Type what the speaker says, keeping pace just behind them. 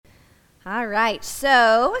All right,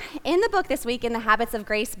 so in the book this week, in the Habits of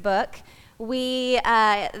Grace book, it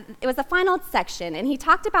was the final section, and he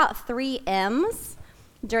talked about 3 M's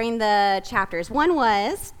during the chapters. One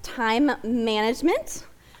was time management,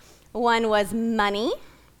 one was money,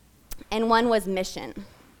 and one was mission.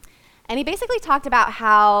 And he basically talked about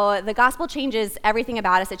how the gospel changes everything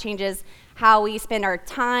about us. It changes how we spend our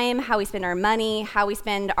time, how we spend our money, how we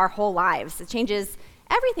spend our whole lives. It changes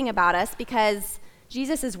everything about us because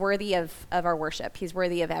Jesus is worthy of our worship. He's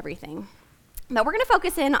worthy of everything. But we're going to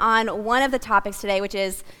focus in on one of the topics today, which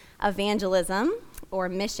is evangelism or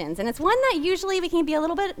missions. And it's one that usually we can be a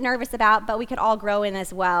little bit nervous about, but we could all grow in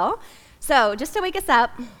as well. So just to wake us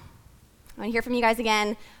up, I want to hear from you guys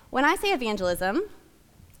again. When I say evangelism,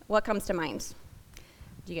 what comes to mind?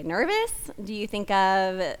 Do you get nervous? Do you think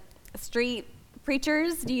of street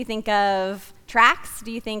preachers? Do you think of tracts?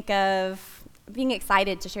 Do you think of being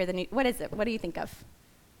excited to share the news? What is it? What do you think of?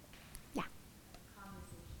 Yeah.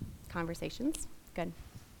 Conversations. Good.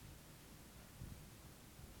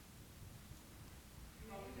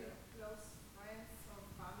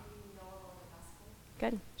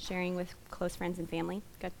 Good. Sharing with close friends and family.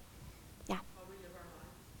 Good. Yeah. How we live our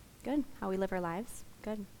lives. Good. How we live our lives.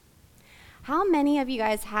 Good. How many of you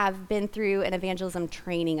guys have been through an evangelism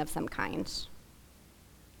training of some kind?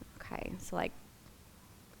 Okay, so like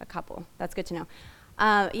a couple. That's good to know.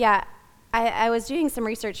 I was doing some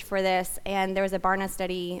research for this, and there was a Barna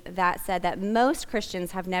study that said that most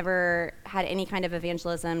Christians have never had any kind of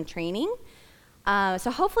evangelism training. So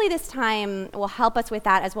hopefully this time will help us with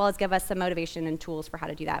that, as well as give us some motivation and tools for how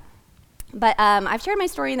to do that. But I've shared my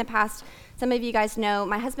story in the past. Some of you guys know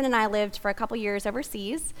my husband and I lived for a couple years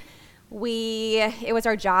overseas. It was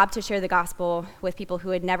our job to share the gospel with people who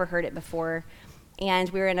had never heard it before. And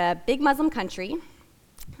we were in a big Muslim country.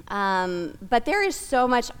 But there is so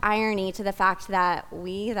much irony to the fact that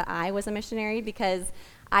I was a missionary, because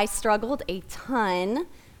I struggled a ton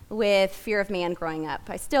with fear of man growing up.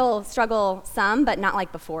 I still struggle some, but not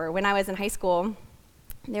like before. When I was in high school,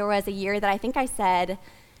 there was a year that I think I said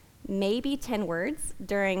maybe 10 words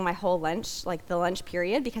during my whole lunch, like the lunch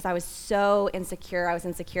period, because I was so insecure. I was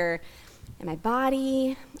insecure in my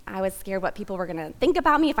body. I was scared what people were going to think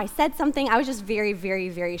about me if I said something. I was just very, very,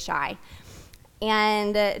 very shy.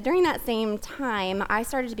 And during that same time, I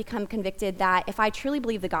started to become convicted that if I truly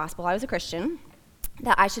believed the gospel, I was a Christian,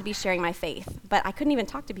 that I should be sharing my faith. But I couldn't even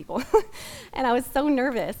talk to people, and I was so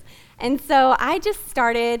nervous. And so I just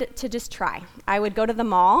started to just try. I would go to the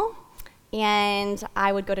mall, and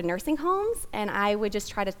I would go to nursing homes, and I would just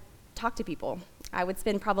try to talk to people. I would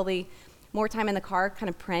spend probably more time in the car kind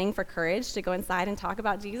of praying for courage to go inside and talk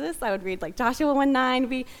about Jesus. I would read like Joshua 1:9,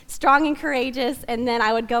 be strong and courageous, and then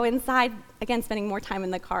I would go inside, again, spending more time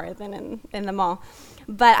in the car than in the mall.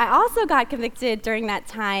 But I also got convicted during that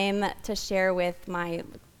time to share with my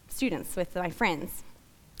students, with my friends,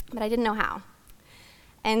 but I didn't know how.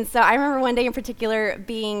 And so I remember one day in particular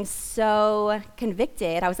being so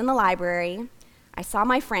convicted. I was in the library. I saw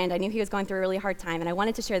my friend. I knew he was going through a really hard time, and I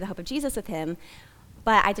wanted to share the hope of Jesus with him.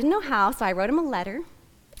 But I didn't know how, so I wrote him a letter,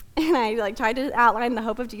 and I tried to outline the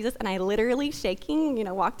hope of Jesus, and I literally, shaking,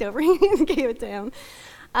 walked over and gave it to him.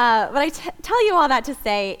 But I tell you all that to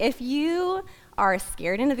say, if you are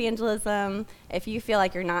scared in evangelism, if you feel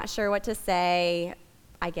like you're not sure what to say,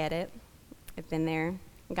 I get it. I've been there.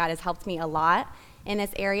 God has helped me a lot in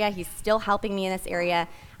this area. He's still helping me in this area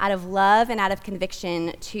out of love and out of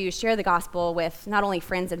conviction to share the gospel with not only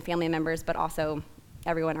friends and family members, but also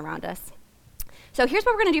everyone around us. So here's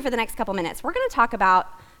what we're going to do for the next couple minutes. We're going to talk about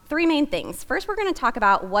 3 main things. First, we're going to talk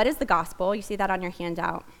about what is the gospel. You see that on your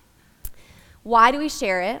handout. Why do we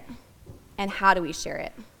share it? And how do we share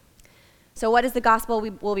it? So what is the gospel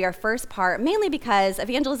will be our first part, mainly because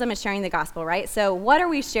evangelism is sharing the gospel, right? So what are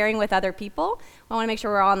we sharing with other people? I want to make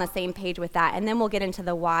sure we're all on the same page with that, and then we'll get into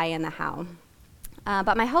the why and the how.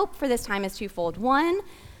 But my hope for this time is twofold. One,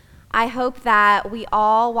 I hope that we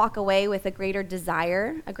all walk away with a greater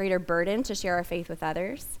desire, a greater burden to share our faith with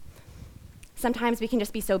others. Sometimes we can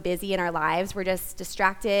just be so busy in our lives. We're just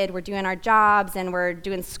distracted. We're doing our jobs, and we're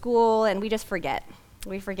doing school, and we just forget.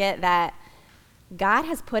 We forget that God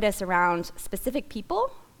has put us around specific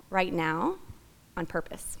people right now on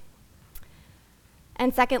purpose.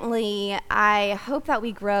 And secondly, I hope that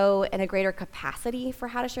we grow in a greater capacity for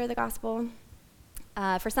how to share the gospel.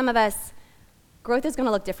 For some of us, growth is going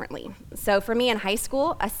to look differently. So for me in high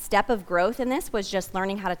school, a step of growth in this was just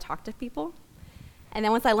learning how to talk to people. And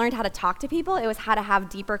then once I learned how to talk to people, it was how to have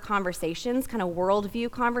deeper conversations, kind of worldview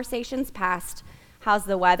conversations, past how's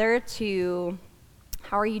the weather to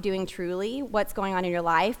how are you doing truly, what's going on in your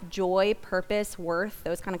life, joy, purpose, worth,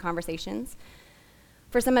 those kind of conversations.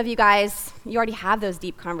 For some of you guys, you already have those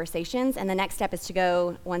deep conversations, and the next step is to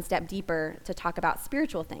go one step deeper to talk about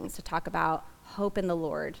spiritual things, to talk about hope in the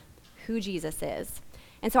Lord, who Jesus is.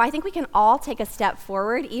 And so I think we can all take a step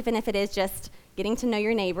forward, even if it is just getting to know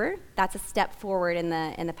your neighbor. That's a step forward in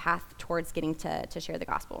the path towards getting to share the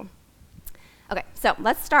gospel. Okay, so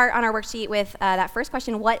let's start on our worksheet with that first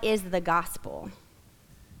question: what is the gospel?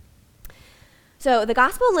 So the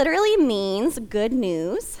gospel literally means good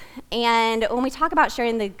news, and when we talk about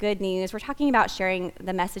sharing the good news, we're talking about sharing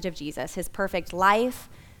the message of Jesus, his perfect life,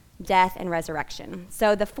 death, and resurrection.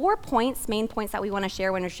 So the 4 main points that we want to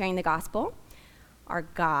share when we're sharing the gospel are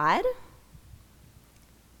God,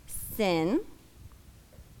 sin,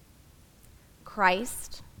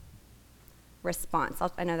 Christ, response.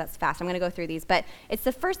 I know that's fast. I'm going to go through these, but it's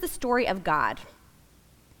the story of God.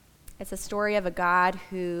 It's a story of a God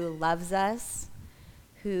who loves us,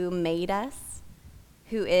 who made us,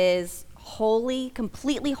 who is holy,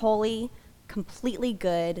 completely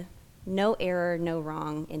good, no error, no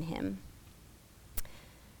wrong in him.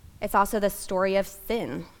 It's also the story of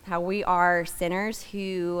sin, how we are sinners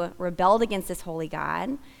who rebelled against this holy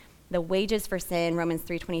God. The wages for sin, Romans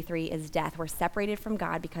 3:23, is death. We're separated from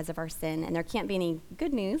God because of our sin, and there can't be any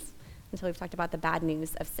good news until we've talked about the bad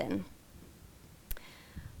news of sin.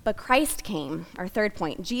 But Christ came, our third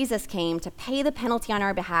point. Jesus came to pay the penalty on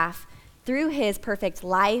our behalf through his perfect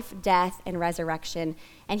life, death, and resurrection,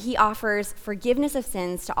 and he offers forgiveness of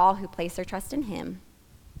sins to all who place their trust in him.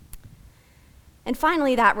 And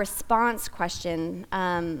finally, that response question.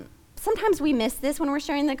 Sometimes we miss this when we're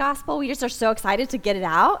sharing the gospel. We just are so excited to get it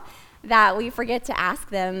out that we forget to ask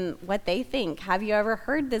them what they think. Have you ever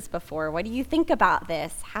heard this before? What do you think about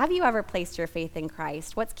this? Have you ever placed your faith in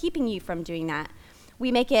Christ? What's keeping you from doing that?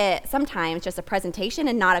 We make it sometimes just a presentation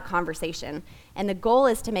and not a conversation. And the goal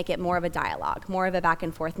is to make it more of a dialogue, more of a back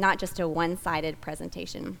and forth, not just a one-sided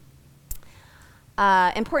presentation.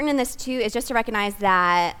 Important in this, too, is just to recognize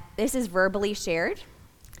that this is verbally shared.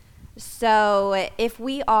 So if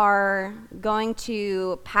we are going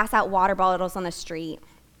to pass out water bottles on the street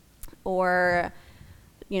or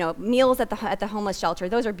meals at the homeless shelter,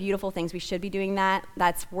 those are beautiful things. We should be doing that.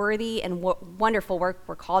 That's worthy and wonderful work.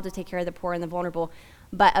 We're called to take care of the poor and the vulnerable.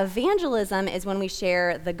 But evangelism is when we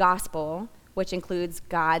share the gospel, which includes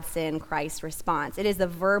God, sin, Christ, response. It is the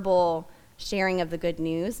verbal sharing of the good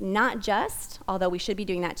news, not just, although we should be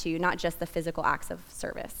doing that too, not just the physical acts of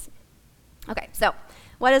service. Okay, so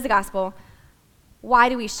what is the gospel? Why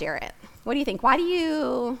do we share it? What do you think? Why do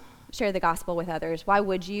you share the gospel with others? Why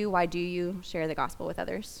do you share the gospel with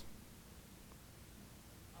others?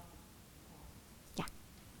 Yeah,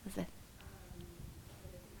 Elizabeth.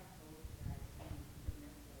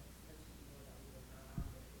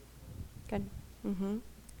 Good. Mm-hmm.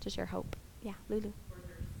 To share hope. Yeah, Lulu.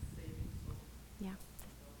 Yeah.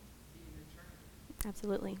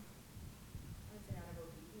 Absolutely. I would say out of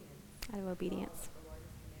obedience. Out of obedience. The Lord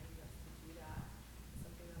has commanded us to do that.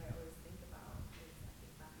 Something that I always think about is, I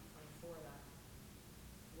think, Matthew 24, that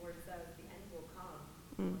the Lord says the end will come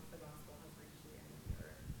once the gospel has reached the end of the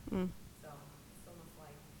earth. So it's almost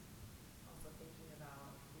like also thinking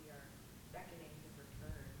about we are beckoning his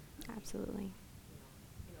return. Absolutely.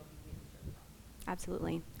 In obedience to the gospel.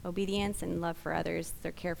 Absolutely. Obedience and love for others, their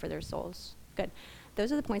care for their souls. Good.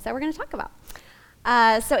 Those are the points that we're going to talk about.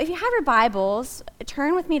 So if you have your Bibles,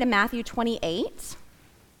 turn with me to Matthew 28,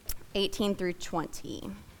 18 through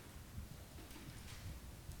 20.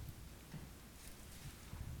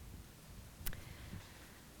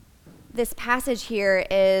 This passage here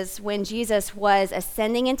is when Jesus was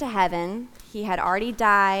ascending into heaven. He had already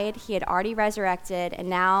died, he had already resurrected, and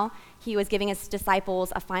now he was giving his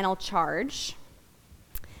disciples a final charge.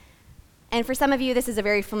 And for some of you, this is a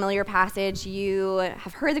very familiar passage. You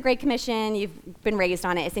have heard the Great Commission. You've been raised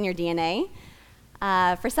on it. It's in your DNA.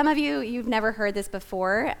 For some of you, you've never heard this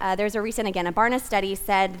before. There's a Barna study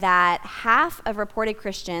said that half of reported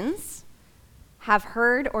Christians have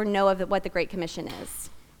heard or know of what the Great Commission is.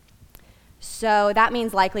 So that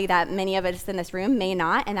means likely that many of us in this room may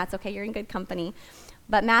not, and that's okay. You're in good company.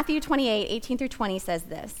 But Matthew 28, 18 through 20 says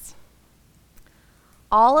this: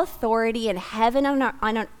 "All authority in heaven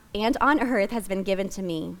and on earth has been given to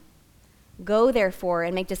me. Go, therefore,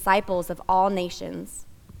 and make disciples of all nations,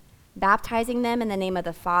 baptizing them in the name of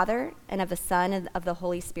the Father and of the Son and of the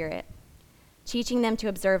Holy Spirit, teaching them to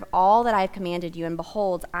observe all that I have commanded you, and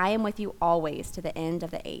behold, I am with you always to the end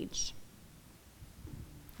of the age."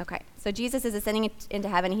 Okay, so Jesus is ascending into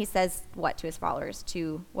heaven. He says what to his followers?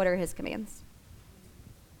 What are his commands?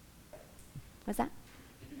 What's that?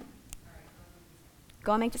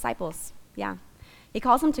 Go and make disciples. Yeah. He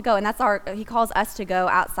calls them to go, and he calls us to go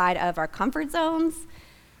outside of our comfort zones,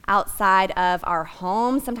 outside of our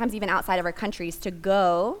homes, sometimes even outside of our countries, to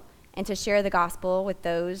go and to share the gospel with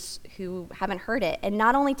those who haven't heard it. And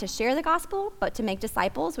not only to share the gospel, but to make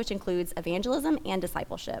disciples, which includes evangelism and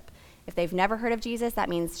discipleship. If they've never heard of Jesus, that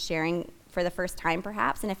means sharing for the first time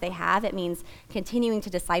perhaps. And if they have, it means continuing to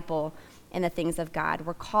disciple in the things of God.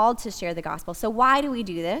 We're called to share the gospel. So why do we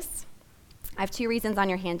do this? I have 2 reasons on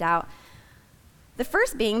your handout. The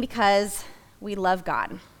first being because we love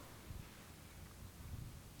God.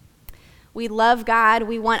 We love God.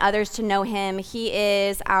 We want others to know him. He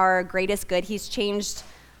is our greatest good. He's changed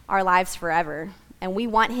our lives forever. And we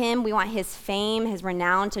want him. We want his fame, his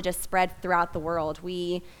renown to just spread throughout the world.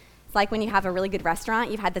 It's like when you have a really good restaurant,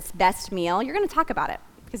 you've had this best meal, you're going to talk about it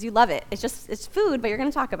because you love it. It's food, but you're going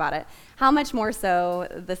to talk about it. How much more so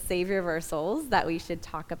the Savior of our souls, that we should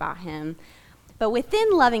talk about him. But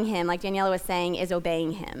within loving him, like Daniela was saying, is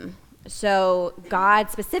obeying him. So God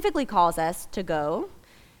specifically calls us to go,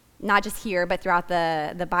 not just here, but throughout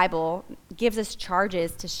the Bible, gives us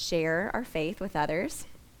charges to share our faith with others.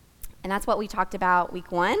 And that's what we talked about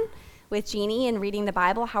week 1 with Jeannie and reading the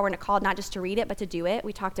Bible, how we're called not just to read it, but to do it.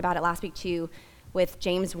 We talked about it last week too with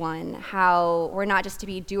James 1, how we're not just to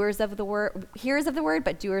be hearers of the word,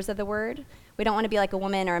 but doers of the word. We don't want to be like a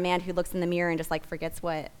woman or a man who looks in the mirror and just like forgets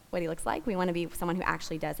what he looks like. We want to be someone who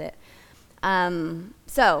actually does it.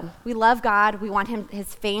 So we love God. We want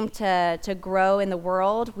his fame to grow in the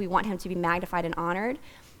world. We want him to be magnified and honored.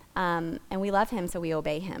 And we love him, so we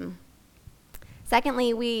obey him.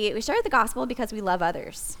 Secondly, we share the gospel because we love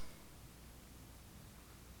others.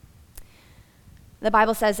 The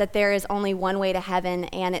Bible says that there is only one way to heaven,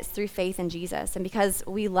 and it's through faith in Jesus. And because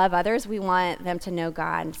we love others, we want them to know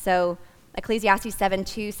God. So Ecclesiastes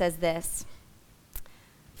 7:2 says this: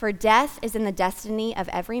 "For death is in the destiny of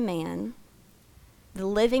every man. The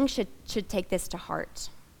living should take this to heart."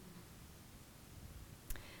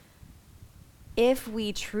 If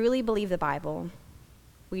we truly believe the Bible,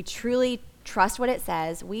 we truly trust what it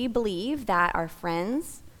says, we believe that our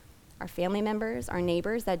friends, our family members, our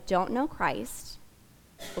neighbors that don't know Christ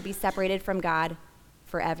will be separated from God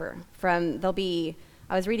forever.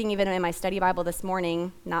 I was reading even in my study Bible this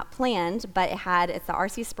morning, not planned, but it's the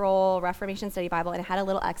R.C. Sproul Reformation Study Bible, and it had a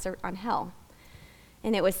little excerpt on hell.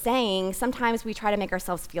 And it was saying, sometimes we try to make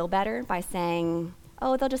ourselves feel better by saying,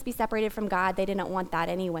 oh, they'll just be separated from God. They didn't want that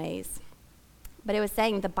anyways. But it was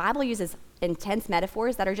saying the Bible uses intense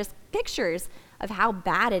metaphors that are just pictures of how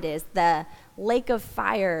bad it is. The lake of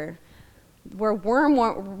fire, where worm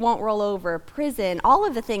won't roll over, prison, all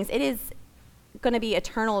of the things. It is going to be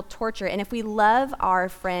eternal torture. And if we love our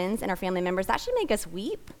friends and our family members, that should make us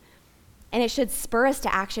weep. And it should spur us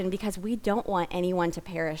to action because we don't want anyone to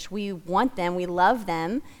perish. We want them, we love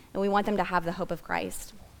them, and we want them to have the hope of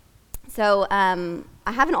Christ. So I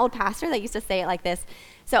have an old pastor that used to say it like this.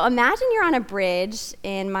 So imagine you're on a bridge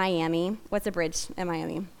in Miami. What's a bridge in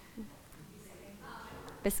Miami?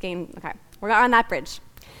 Biscayne, okay. We're on that bridge.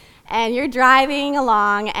 And you're driving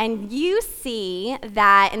along, and you see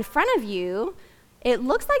that in front of you, it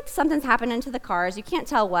looks like something's happening to the cars. You can't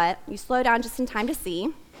tell what. You slow down just in time to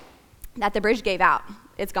see that the bridge gave out.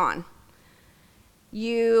 It's gone.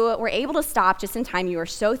 You were able to stop just in time. You were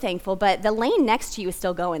so thankful, but the lane next to you is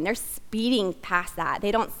still going. They're speeding past that.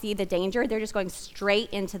 They don't see the danger. They're just going straight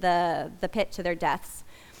into the pit to their deaths.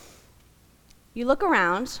 You look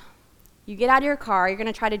around. You get out of your car. You're going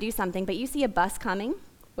to try to do something, but you see a bus coming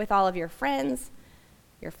with all of your friends,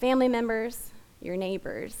 your family members, your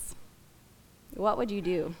neighbors. What would you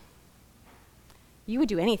do? You would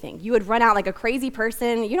do anything. You would run out like a crazy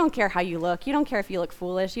person. You don't care how you look. You don't care if you look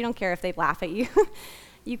foolish. You don't care if they laugh at you.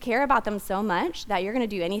 You care about them so much that you're going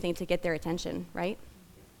to do anything to get their attention, right?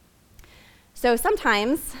 So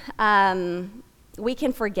sometimes we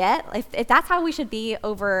can forget, if that's how we should be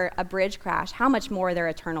over a bridge crash, how much more their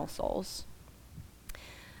eternal souls.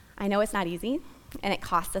 I know it's not easy, and it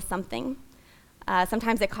costs us something.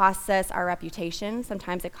 Sometimes it costs us our reputation.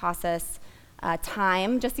 Sometimes it costs us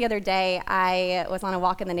time. Just the other day, I was on a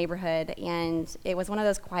walk in the neighborhood, and it was one of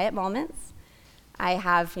those quiet moments. I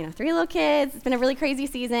have, 3 little kids. It's been a really crazy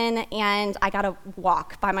season, and I got to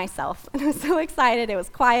walk by myself. And I was so excited. It was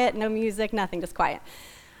quiet, no music, nothing, just quiet.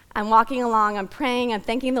 I'm walking along, I'm praying, I'm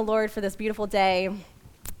thanking the Lord for this beautiful day,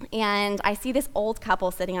 and I see this old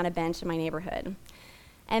couple sitting on a bench in my neighborhood.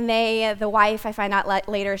 And the wife, I find out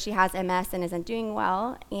later, she has MS and isn't doing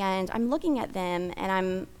well, and I'm looking at them, and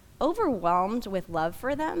I'm overwhelmed with love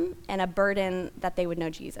for them and a burden that they would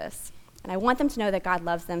know Jesus. And I want them to know that God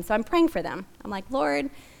loves them, so I'm praying for them. I'm like,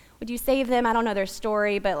 Lord, would you save them? I don't know their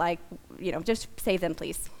story, but just save them,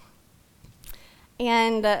 please.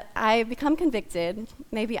 And I become convicted.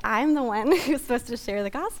 Maybe I'm the one who's supposed to share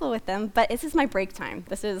the gospel with them, but this is my break time.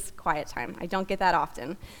 This is quiet time. I don't get that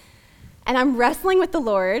often. And I'm wrestling with the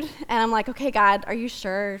Lord, and I'm like, okay, God, are you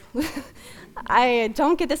sure? I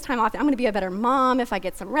don't get this time off. I'm going to be a better mom if I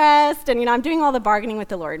get some rest. And, I'm doing all the bargaining with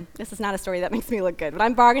the Lord. This is not a story that makes me look good, but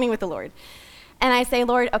I'm bargaining with the Lord. And I say,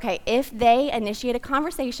 Lord, okay, if they initiate a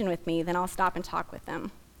conversation with me, then I'll stop and talk with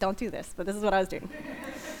them. Don't do this, but this is what I was doing.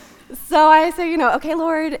 So I say, okay,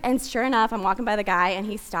 Lord. And sure enough, I'm walking by the guy, and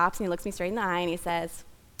he stops, and he looks me straight in the eye, and he says,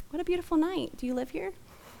 what a beautiful night. Do you live here?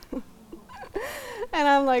 And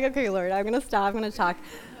I'm like, okay, Lord, I'm going to stop. I'm going to talk.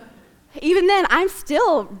 Even then, I'm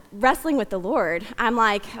still wrestling with the Lord. I'm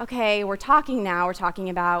like, okay, we're talking now. We're talking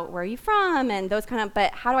about where are you from and those kind of,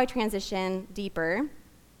 but how do I transition deeper?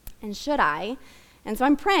 And should I? And so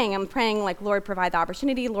I'm praying. Like, Lord, provide the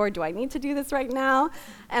opportunity. Lord, do I need to do this right now?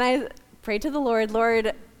 And I prayed to the Lord,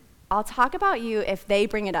 Lord, I'll talk about you if they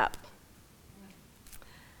bring it up.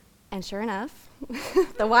 And sure enough,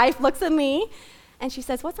 the wife looks at me and she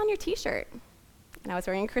says, what's on your t-shirt? And I was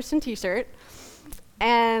wearing a Christian t-shirt.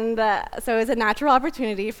 And so it was a natural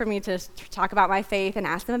opportunity for me to talk about my faith and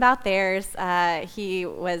ask them about theirs. He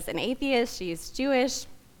was an atheist, she's Jewish,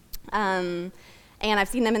 and I've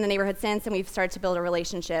seen them in the neighborhood since, and we've started to build a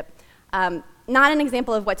relationship. Not an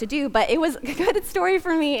example of what to do, but it was a good story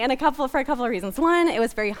for me for a couple of reasons. One, it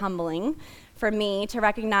was very humbling for me to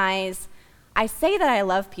recognize, I say that I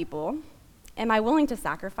love people. Am I willing to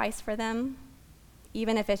sacrifice for them,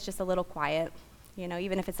 even if it's just a little quiet?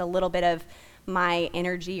 Even if it's a little bit of my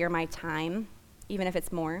energy or my time, even if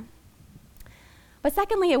it's more. But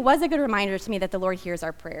secondly, it was a good reminder to me that the Lord hears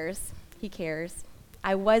our prayers. He cares.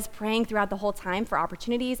 I was praying throughout the whole time for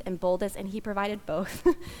opportunities and boldness, and he provided both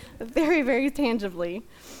very, very tangibly.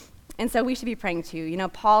 And so we should be praying too.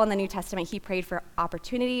 Paul in the New Testament, he prayed for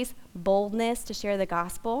opportunities, boldness to share the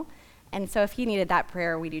gospel. And so if he needed that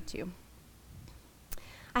prayer, we do too.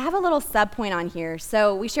 I have a little sub-point on here.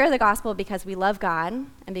 So we share the gospel because we love God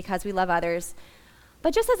and because we love others.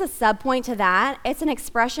 But just as a sub-point to that, it's an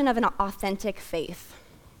expression of an authentic faith.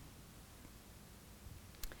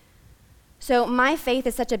 So my faith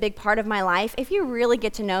is such a big part of my life. If you really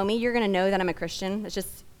get to know me, you're going to know that I'm a Christian. It's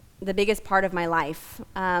just the biggest part of my life.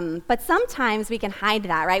 But sometimes we can hide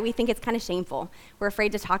that, right? We think it's kind of shameful. We're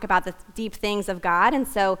afraid to talk about the deep things of God, and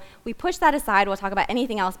so we push that aside. We'll talk about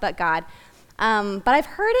anything else but God. But I've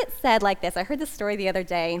heard it said like this. I heard this story the other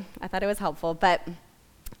day. I thought it was helpful. But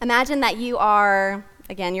imagine that you're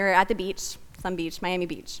at the beach, some beach, Miami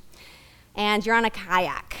Beach, and you're on a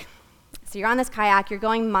kayak. So you're on this kayak, you're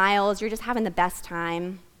going miles, you're just having the best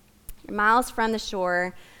time. You're miles from the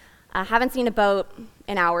shore, haven't seen a boat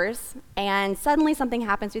in hours, and suddenly something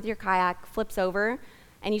happens with your kayak, flips over,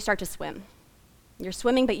 and you start to swim. You're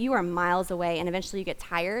swimming, but you are miles away, and eventually you get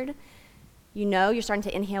tired. You're starting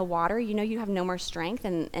to inhale water. You have no more strength,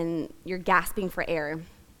 and you're gasping for air.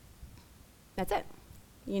 That's it.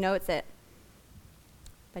 It's it.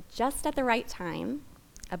 But just at the right time,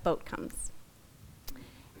 a boat comes.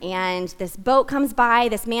 And this boat comes by.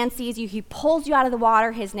 This man sees you. He pulls you out of the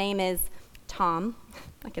water. His name is Tom.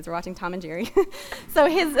 My kids are watching Tom and Jerry. So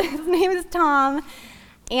his name is Tom.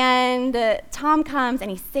 And Tom comes, and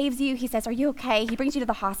he saves you. He says, are you okay? He brings you to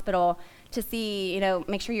the hospital to see,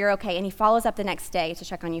 make sure you're okay. And he follows up the next day to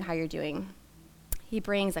check on you, how you're doing. He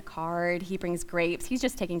brings a card. He brings grapes. He's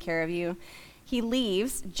just taking care of you. He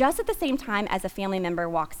leaves just at the same time as a family member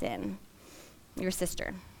walks in, your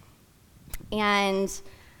sister. And,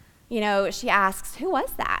 she asks, who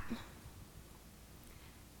was that?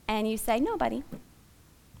 And you say, nobody.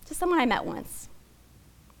 Just someone I met once.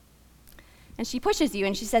 And she pushes you,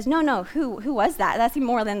 and she says, no, who was that? That's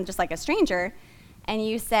more than just like a stranger. And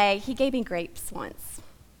you say, he gave me grapes once.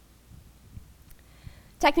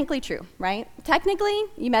 Technically true, right? Technically,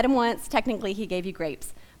 you met him once. Technically, he gave you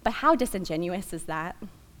grapes. But how disingenuous is that?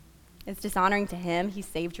 It's dishonoring to him. He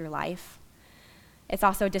saved your life. It's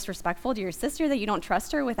also disrespectful to your sister that you don't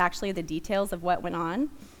trust her with actually the details of what went on.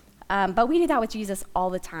 But we do that with Jesus all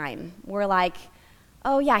the time. We're like,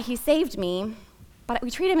 oh yeah, he saved me, but we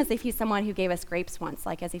treat him as if he's someone who gave us grapes once,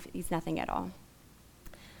 like as if he's nothing at all.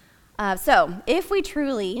 So if we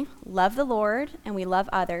truly love the Lord and we love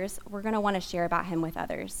others, we're going to want to share about him with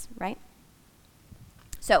others, right?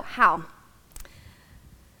 So how?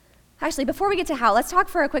 Actually, before we get to how, let's talk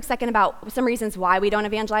for a quick second about some reasons why we don't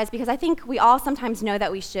evangelize, because I think we all sometimes know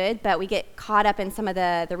that we should, but we get caught up in some of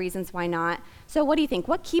the reasons why not. So what do you think?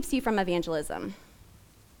 What keeps you from evangelism?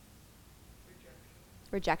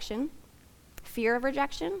 Rejection. Fear of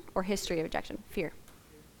rejection or history of rejection? Fear.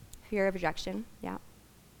 Fear of rejection, yeah.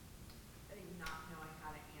 I think not knowing how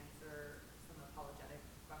to answer some apologetic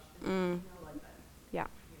Mm. Like that. Yeah.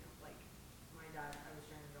 Like my dad, I was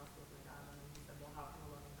sharing the gospel with my dad, and then he said, well, how can a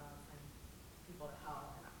loving God send people to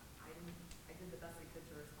hell? And I did the best I could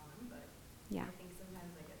to respond, but Yeah. I think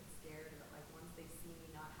sometimes I get scared that like once they see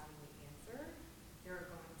me not having the answer,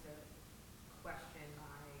 they're going to question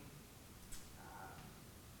my,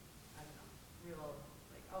 I don't know, real,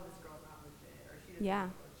 like, oh, this girl's not legit, or she doesn't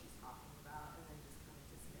Yeah. know what she's talking about, and then just kind of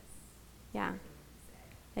dismiss Yeah. everything that you say.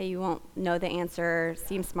 That you won't know the answer,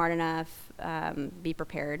 seem smart enough, be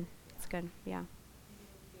prepared. It's good. Yeah.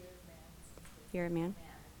 Fear of man. Fear of man.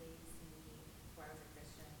 If they see me before I was a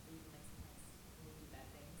Christian, they even like sometimes when we do bad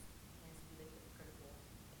things, and to be like hypocritical.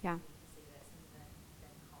 Yeah. You need to say this and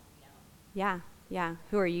then call me out. Yeah. Yeah.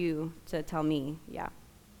 Who are you to tell me? Yeah.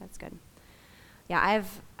 That's good. Yeah,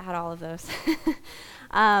 I've had all of those.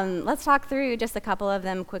 Let's talk through just a couple of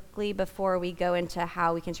them quickly before we go into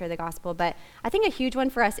how we can share the gospel. But I think a huge one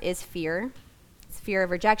for us is fear. It's fear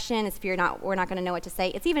of rejection. It's fear we're not going to know what to say.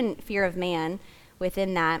 It's even fear of man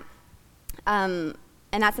within that. And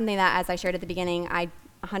that's something that, as I shared at the beginning, I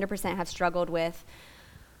 100% have struggled with.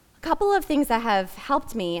 A couple of things that have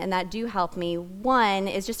helped me and that do help me. One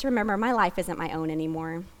is just to remember my life isn't my own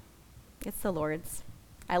anymore. It's the Lord's.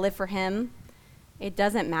 I live for him. It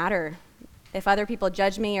doesn't matter if other people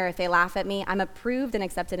judge me or if they laugh at me. I'm approved and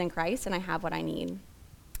accepted in Christ, and I have what I need.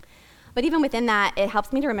 But even within that, it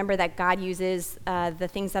helps me to remember that God uses the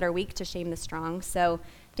things that are weak to shame the strong. So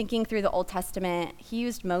thinking through the Old Testament, he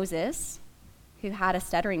used Moses, who had a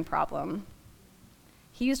stuttering problem.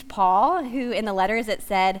 He used Paul, who in the letters it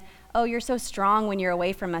said, oh, you're so strong when you're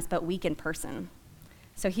away from us, but weak in person.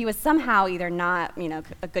 So he was somehow either not,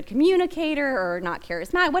 a good communicator or not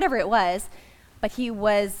charismatic, whatever it was, but he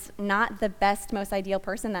was not the best, most ideal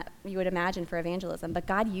person that you would imagine for evangelism. But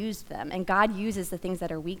God used them, and God uses the things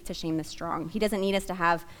that are weak to shame the strong. He doesn't need us to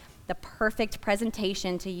have the perfect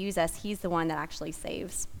presentation to use us. He's the one that actually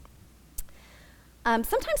saves.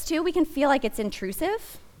 Sometimes, too, we can feel like it's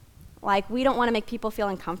intrusive. Like we don't want to make people feel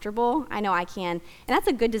uncomfortable. I know I can. And that's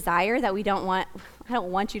a good desire that I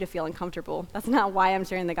don't want you to feel uncomfortable. That's not why I'm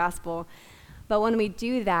sharing the gospel. But when we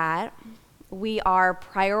do that, we are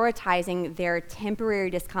prioritizing their temporary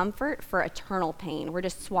discomfort for eternal pain. We're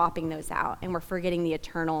just swapping those out, and we're forgetting the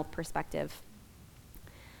eternal perspective.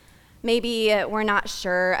 Maybe we're not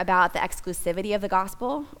sure about the exclusivity of the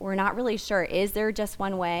gospel. We're not really sure. Is there just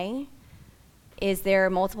one way? Is there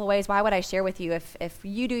multiple ways? Why would I share with you if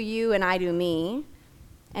you do you and I do me?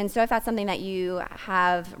 And so if that's something that you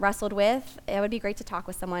have wrestled with, it would be great to talk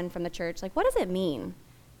with someone from the church. Like, what does it mean?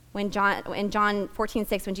 In John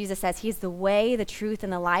 14:6, when Jesus says he's the way, the truth,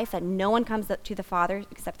 and the life, that no one comes to the Father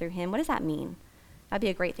except through him, what does that mean? That'd be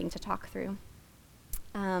a great thing to talk through.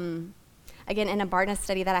 Again, in a Barna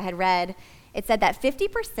study that I had read, it said that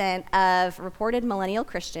 50% of reported millennial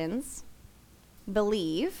Christians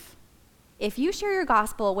believe if you share your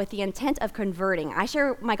gospel with the intent of converting, I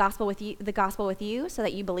share my gospel with you, the gospel with you so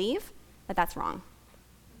that you believe, that that's wrong.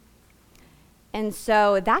 And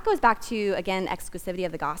so that goes back to, again, exclusivity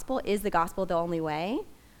of the gospel. Is the gospel the only way?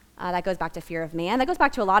 That goes back to fear of man. That goes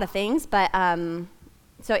back to a lot of things. But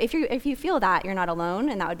so if you feel that, you're not alone,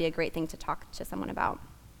 and that would be a great thing to talk to someone about.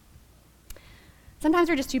 Sometimes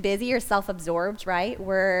we're just too busy or self-absorbed, right?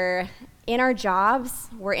 We're in our jobs.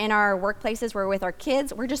 We're in our workplaces. We're with our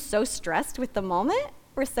kids. We're just so stressed with the moment.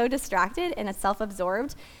 We're so distracted and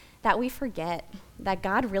self-absorbed that we forget that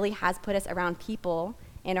God really has put us around people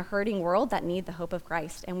in a hurting world that need the hope of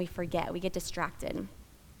Christ, and we forget. We get distracted.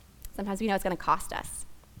 Sometimes we know it's going to cost us.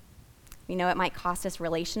 We know it might cost us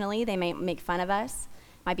relationally. They may make fun of us.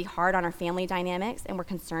 It might be hard on our family dynamics, and we're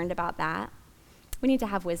concerned about that. We need to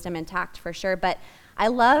have wisdom and tact for sure, but I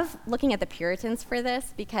love looking at the Puritans for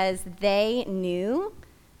this because they knew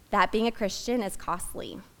that being a Christian is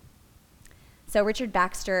costly. So Richard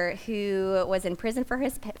Baxter, who was in prison for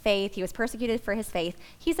his faith, he was persecuted for his faith,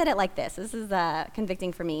 he said it like this. This is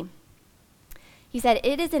convicting for me. He said,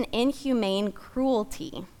 "It is an inhumane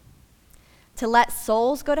cruelty to let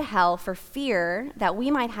souls go to hell for fear that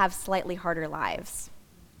we might have slightly harder lives."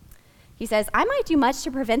 He says, "I might do much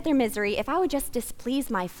to prevent their misery if I would just displease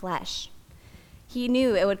my flesh." He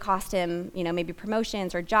knew it would cost him, maybe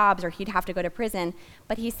promotions or jobs, or he'd have to go to prison.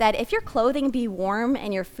 But he said, if your clothing be warm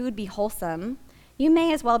and your food be wholesome, you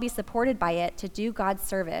may as well be supported by it to do God's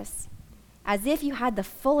service, as if you had the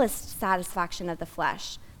fullest satisfaction of the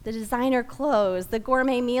flesh, the designer clothes, the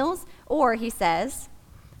gourmet meals, or, he says,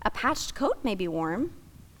 a patched coat may be warm,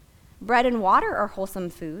 bread and water are wholesome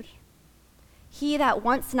food. He that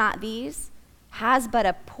wants not these has but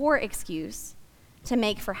a poor excuse to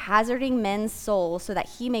make for hazarding men's souls so that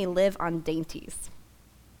he may live on dainties.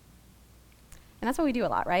 And that's what we do a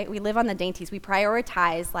lot, right? We live on the dainties. We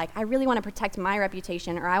prioritize, like, I really want to protect my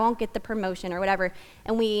reputation, or I won't get the promotion, or whatever.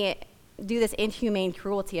 And we do this inhumane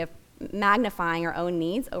cruelty of magnifying our own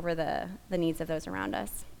needs over the needs of those around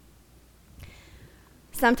us.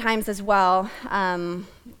 Sometimes as well,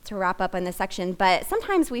 to wrap up on this section, but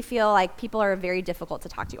sometimes we feel like people are very difficult to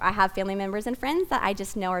talk to. I have family members and friends that I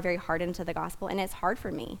just know are very hardened to the gospel, and it's hard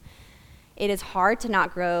for me. It is hard to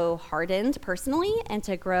not grow hardened personally and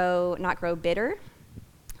to not grow bitter.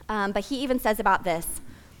 But he even says about this,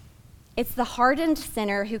 it's the hardened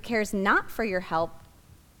sinner who cares not for your help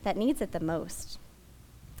that needs it the most.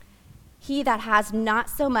 He that has not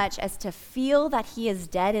so much as to feel that he is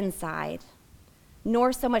dead inside,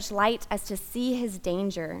 nor so much light as to see his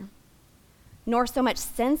danger, nor so much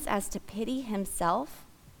sense as to pity himself,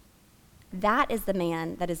 that is the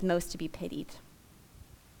man that is most to be pitied.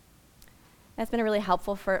 That's been a really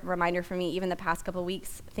helpful reminder for me, even the past couple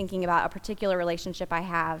weeks, thinking about a particular relationship I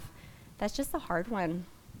have. That's just a hard one.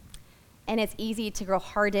 And it's easy to grow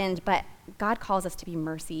hardened, but God calls us to be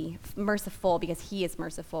merciful because he is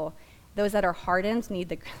merciful. Those that are hardened need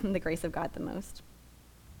the grace of God the most.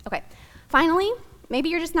 Okay, finally, maybe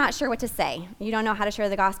you're just not sure what to say. You don't know how to share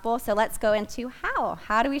the gospel, so let's go into how.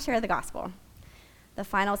 How do we share the gospel? The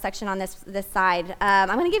final section on this side. I'm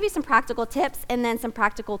going to give you some practical tips and then some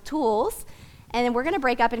practical tools, and then we're going to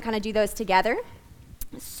break up and kind of do those together.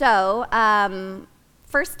 So,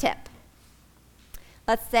 first tip.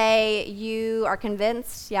 Let's say you are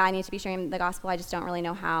convinced, I need to be sharing the gospel, I just don't really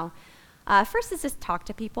know how. First is just talk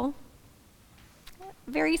to people.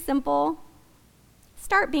 Very simple.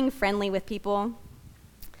 Start being friendly with people.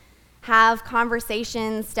 Have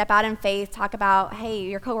conversations, step out in faith, talk about, hey,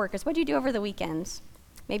 your coworkers, what did you do over the weekend?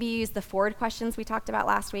 Maybe you use the forward questions we talked about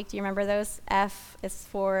last week. Do you remember those? F is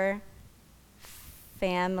for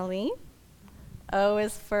family. O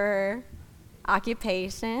is for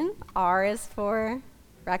occupation. R is for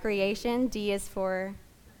recreation. D is for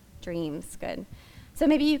dreams. Good. So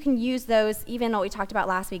maybe you can use those, even what we talked about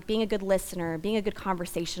last week, being a good listener, being a good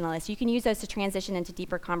conversationalist. You can use those to transition into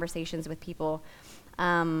deeper conversations with people.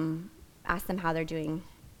 Ask them how they're doing.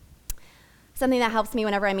 Something that helps me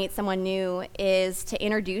whenever I meet someone new is to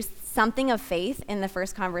introduce something of faith in the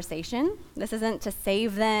first conversation. This isn't to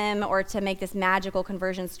save them or to make this magical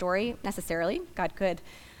conversion story necessarily. God could.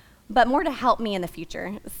 But more to help me in the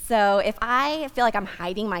future. So if I feel like I'm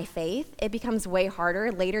hiding my faith, it becomes way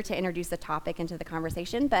harder later to introduce the topic into the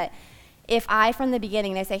conversation. But if I, from the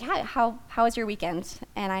beginning, they say, how was your weekend?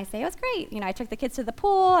 And I say, it was great. I took the kids to the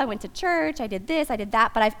pool, I went to church, I did this, I did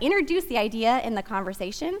that. But I've introduced the idea in the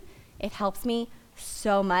conversation. It helps me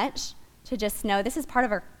so much to just know this is part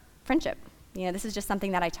of our friendship. This is just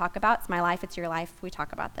something that I talk about. It's my life, it's your life. We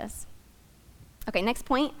talk about this. Okay, next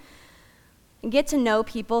point. Get to know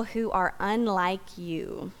people who are unlike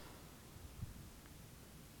you.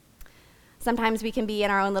 Sometimes we can be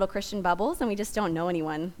in our own little Christian bubbles and we just don't know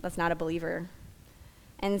anyone that's not a believer.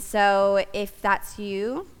 And so if that's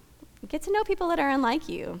you, get to know people that are unlike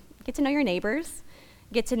you. Get to know your neighbors.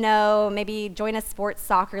 Get to know, maybe join a sports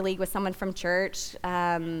soccer league with someone from church.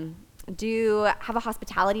 Have a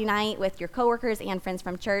hospitality night with your coworkers and friends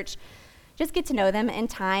from church. Just get to know them. In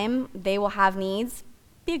time, they will have needs.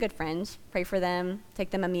 Be a good friend. Pray for them. Take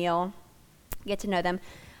them a meal. Get to know them.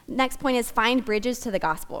 Next point is find bridges to the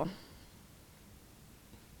gospel.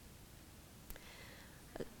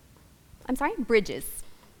 I'm sorry? Bridges.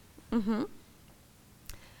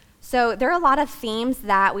 So there are a lot of themes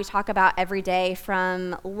that we talk about every day,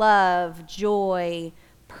 from love, joy,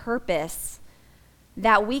 purpose,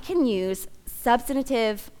 that we can use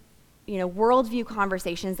substantive, worldview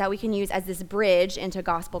conversations that we can use as this bridge into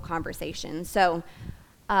gospel conversation. So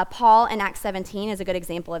Paul in Acts 17 is a good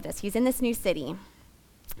example of this. He's in this new city,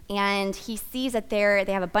 and he sees that they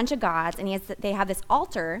have a bunch of gods, and they have this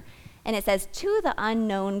altar, and it says, to the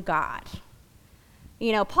unknown God.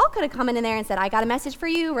 Paul could have come in there and said, I got a message for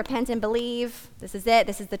you, repent and believe, this is it,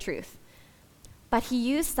 this is the truth. But he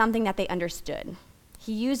used something that they understood.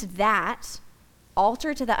 He used that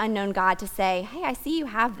altar to the unknown God to say, hey, I see you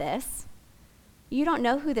have this. You don't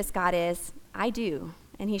know who this God is. I do.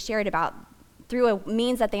 And he shared about, through a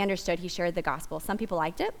means that they understood, he shared the gospel. Some people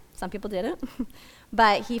liked it, some people didn't,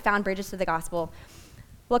 but he found bridges to the gospel.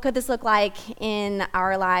 What could this look like in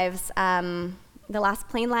our lives? The last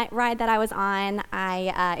plane ride that I was on,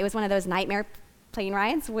 it was one of those nightmare plane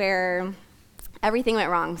rides where everything went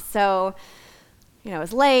wrong. So, it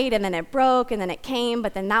was late, and then it broke, and then it came,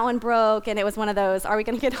 but then that one broke, and it was one of those, are we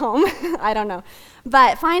going to get home? I don't know.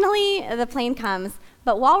 But finally, the plane comes.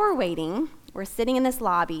 But while we're waiting, we're sitting in this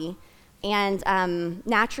lobby, And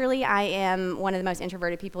naturally, I am one of the most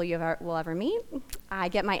introverted people will ever meet. I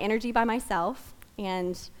get my energy by myself,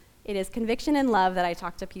 and it is conviction and love that I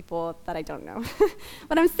talk to people that I don't know.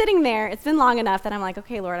 But I'm sitting there. It's been long enough that I'm like,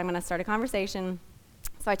 okay, Lord, I'm going to start a conversation.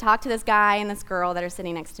 So I talk to this guy and this girl that are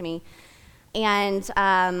sitting next to me, and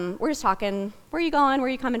we're just talking, where are you going, where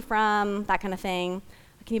are you coming from, that kind of thing.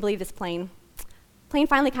 Can you believe this plane? Plane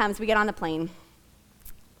finally comes, we get on the plane.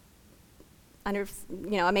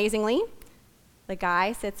 Amazingly, the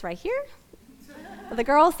guy sits right here, the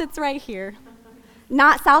girl sits right here.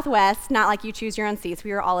 Not Southwest, not like you choose your own seats.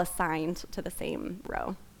 We were all assigned to the same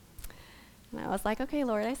row. And I was like, okay,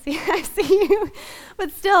 Lord, I see you.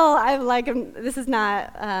 But still, I'm like, I'm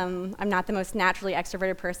not the most naturally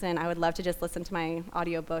extroverted person. I would love to just listen to my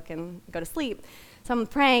audiobook and go to sleep. So I'm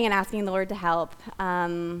praying and asking the Lord to help.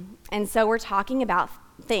 And so we're talking about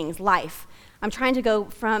things, life. I'm trying to go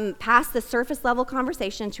from past the surface level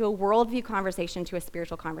conversation to a worldview conversation to a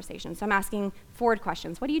spiritual conversation. So I'm asking forward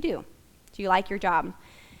questions. What do you do? Do you like your job?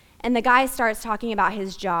 And the guy starts talking about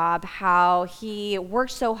his job, how he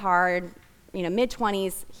worked so hard,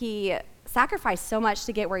 mid-20s, he sacrificed so much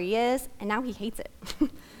to get where he is, and now he hates it.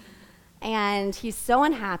 And he's so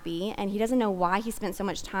unhappy, and he doesn't know why he spent so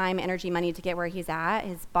much time, energy, money to get where he's at,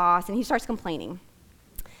 his boss, and he starts complaining.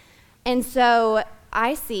 And so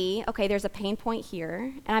I see, okay, there's a pain point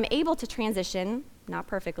here, and I'm able to transition, not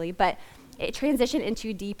perfectly, but transition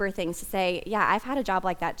into deeper things to say, yeah, I've had a job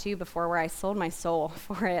like that too before where I sold my soul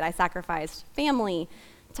for it. I sacrificed family,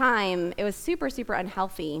 time. It was super, super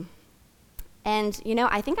unhealthy. And,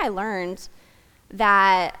 I think I learned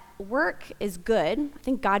that work is good. I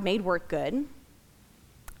think God made work good.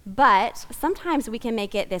 But sometimes we can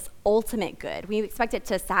make it this ultimate good. We expect it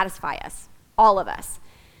to satisfy us, all of us.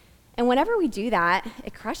 And whenever we do that,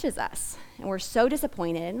 it crushes us. And we're so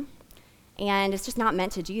disappointed. And it's just not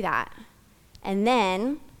meant to do that. And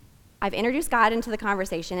then I've introduced God into the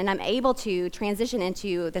conversation, and I'm able to transition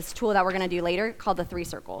into this tool that we're going to do later called the 3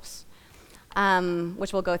 circles.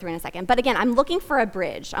 Which we'll go through in a second. But again, I'm looking for a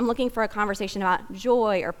bridge. I'm looking for a conversation about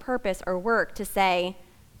joy or purpose or work to say,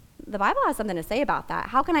 the Bible has something to say about that.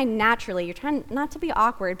 How can I naturally, you're trying not to be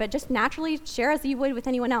awkward, but just naturally share as you would with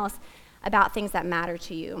anyone else about things that matter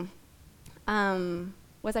to you.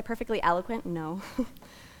 Was I perfectly eloquent? No.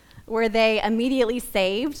 Were they immediately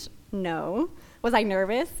saved? No. Was I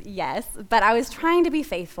nervous? Yes. But I was trying to be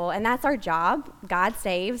faithful, and that's our job. God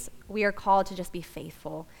saves. We are called to just be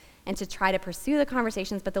faithful and to try to pursue the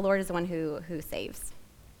conversations, but the Lord is the one who saves.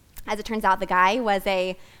 As it turns out, the guy was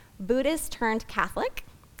a Buddhist turned Catholic,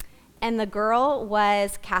 and the girl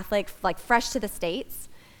was Catholic, like fresh to the States.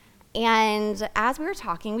 And as we were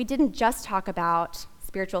talking, we didn't just talk about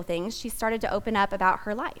spiritual things. She started to open up about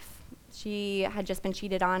her life. She had just been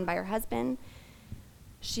cheated on by her husband.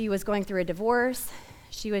 She was going through a divorce.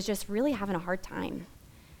 She was just really having a hard time.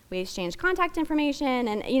 We exchanged contact information,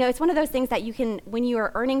 and it's one of those things that you can, when you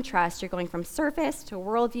are earning trust, you're going from surface to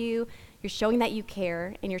worldview, you're showing that you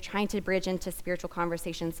care, and you're trying to bridge into spiritual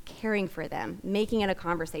conversations, caring for them, making it a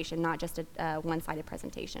conversation, not just a one-sided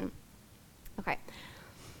presentation. Okay,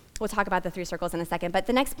 we'll talk about the 3 circles in a second, but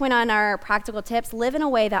the next point on our practical tips, live in a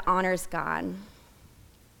way that honors God.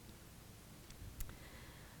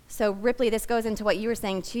 So Ripley, this goes into what you were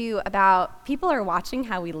saying too about people are watching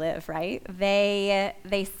how we live, right?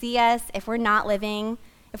 They see us. If we're living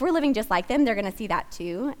just like them, they're going to see that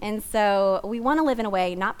too. And so we want to live in a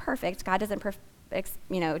way not perfect. God doesn't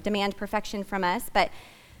demand perfection from us, but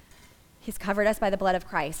He's covered us by the blood of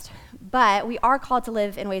Christ. But we are called to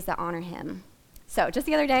live in ways that honor Him. So just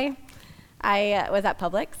the other day, I was at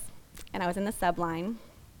Publix and I was in the sub line,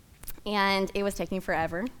 and it was taking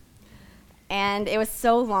forever. And it was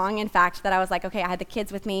so long, in fact, that I was like, okay, I had the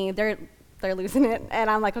kids with me. They're losing it. And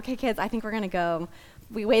I'm like, okay, kids, I think we're going to go.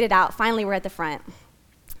 We waited out. Finally, we're at the front.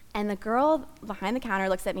 And the girl behind the counter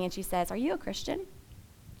looks at me and she says, "Are you a Christian?"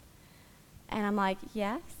 And I'm like,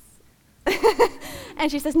 "Yes."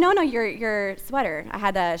 And she says, no, your sweater. I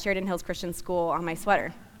had the Sheridan Hills Christian School on my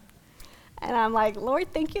sweater. And I'm like,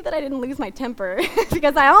 Lord, thank you that I didn't lose my temper,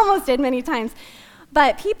 because I almost did many times.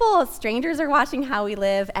 But strangers are watching how we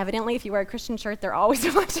live. Evidently, if you wear a Christian shirt, they're always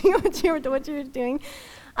watching what you're doing.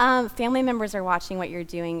 Family members are watching what you're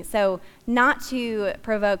doing. So not to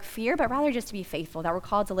provoke fear, but rather just to be faithful, that we're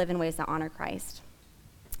called to live in ways that honor Christ.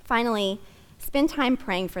 Finally, spend time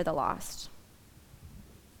praying for the lost.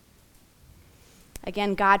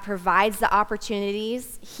 Again, God provides the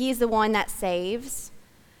opportunities. He's the one that saves.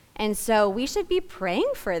 And so we should be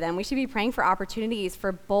praying for them. We should be praying for opportunities,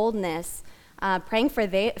 for boldness, praying for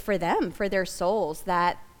them, for their souls,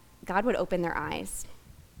 that God would open their eyes.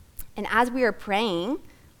 And as we are praying,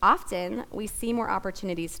 often we see more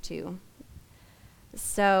opportunities too.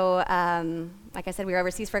 So, like I said, we were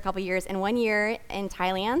overseas for a couple years, and 1 year in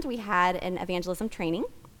Thailand, we had an evangelism training.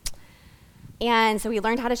 And so we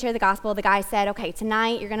learned how to share the gospel. The guy said, okay,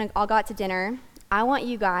 tonight you're going to all go out to dinner. I want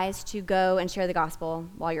you guys to go and share the gospel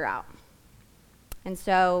while you're out. And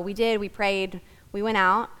so we did. We prayed. We went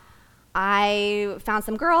out. I found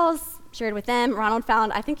some girls, shared with them. Ronald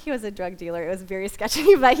found, I think he was a drug dealer. It was very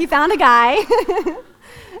sketchy, but he found a guy.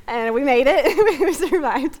 And we made it. We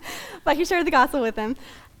survived. But he shared the gospel with them.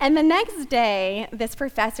 And the next day, this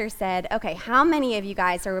professor said, okay, how many of you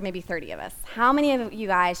guys, or maybe 30 of us, how many of you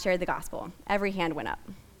guys shared the gospel? Every hand went up.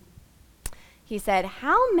 He said,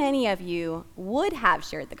 how many of you would have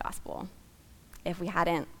shared the gospel if we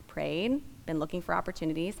hadn't prayed, been looking for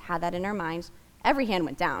opportunities, had that in our minds? Every hand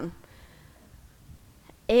went down.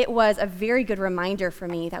 It was a very good reminder for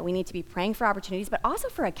me that we need to be praying for opportunities, but also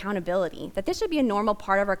for accountability, that this should be a normal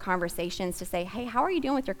part of our conversations to say, hey, how are you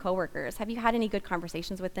doing with your coworkers? Have you had any good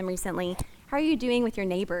conversations with them recently? How are you doing with your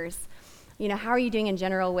neighbors? How are you doing in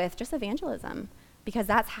general with just evangelism? Because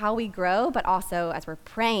that's how we grow, but also as we're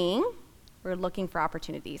praying, we're looking for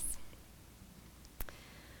opportunities.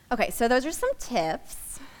 Okay, so those are some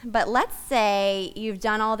tips, but let's say you've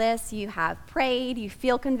done all this, you have prayed, you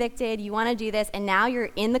feel convicted, you want to do this, and now you're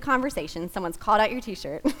in the conversation, someone's called out your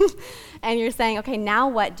t-shirt, and you're saying, okay, now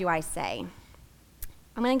what do I say?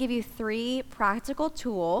 I'm going to give you 3 practical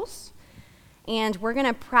tools, and we're going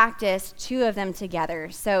to practice 2 of them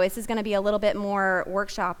together. So this is going to be a little bit more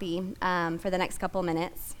workshop-y for the next couple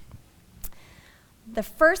minutes. The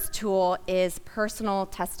first tool is personal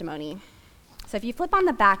testimony. So if you flip on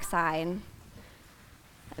the back side,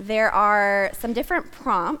 there are some different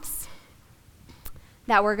prompts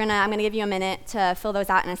that I'm going to give you a minute to fill those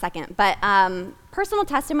out in a second. But personal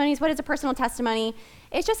testimonies, what is a personal testimony?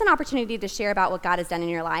 It's just an opportunity to share about what God has done in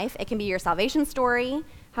your life. It can be your salvation story,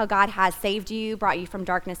 how God has saved you, brought you from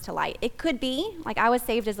darkness to light. It could be, like I was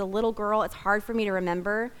saved as a little girl. It's hard for me to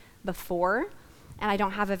remember before, and I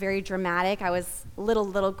don't have a very dramatic, I was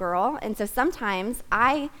little girl. And so sometimes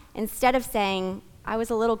instead of saying, I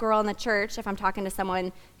was a little girl in the church, if I'm talking to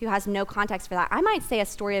someone who has no context for that, I might say a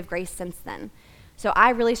story of grace since then. So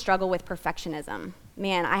I really struggle with perfectionism.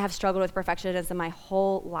 Man, I have struggled with perfectionism my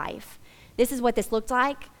whole life. This is what this looked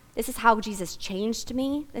like. This is how Jesus changed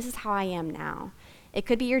me. This is how I am now. It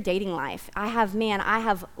could be your dating life. I have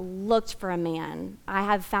looked for a man.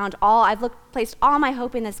 I've placed all my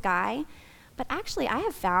hope in this guy. But actually, I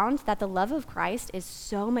have found that the love of Christ is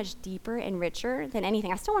so much deeper and richer than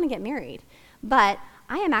anything. I still want to get married, but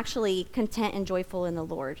I am actually content and joyful in the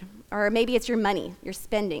Lord. Or maybe it's your money, your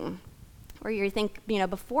spending, or you think,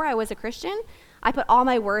 before I was a Christian, I put all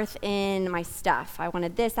my worth in my stuff. I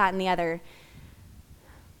wanted this, that, and the other.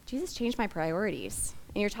 Jesus changed my priorities.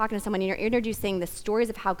 And you're talking to someone, and you're introducing the stories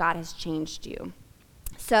of how God has changed you.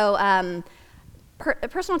 So,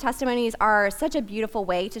 personal testimonies are such a beautiful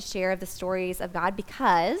way to share the stories of God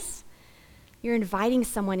because you're inviting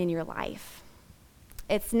someone in your life.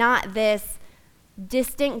 It's not this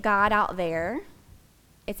distant God out there.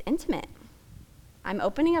 It's intimate. I'm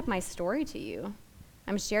opening up my story to you.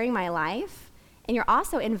 I'm sharing my life, and you're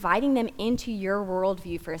also inviting them into your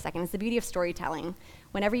worldview for a second. It's the beauty of storytelling.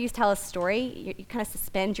 Whenever you tell a story, you kind of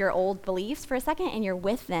suspend your old beliefs for a second, and you're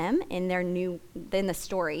with them in the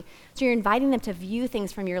story. So you're inviting them to view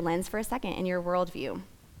things from your lens for a second in your worldview.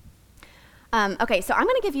 Okay, so I'm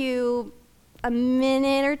going to give you a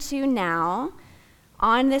minute or 2 now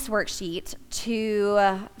on this worksheet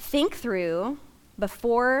to think through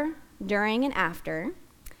before, during, and after.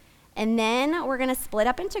 And then we're going to split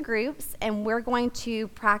up into groups, and we're going to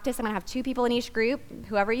practice. I'm going to have 2 people in each group,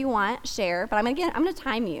 whoever you want, share. But I'm going to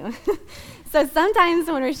time you. So sometimes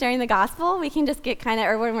when we're sharing the gospel, we can just get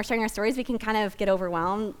or when we're sharing our stories, we can kind of get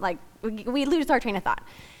overwhelmed. Like we lose our train of thought.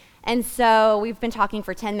 And so we've been talking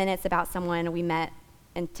for 10 minutes about someone we met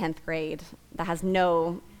in 10th grade that has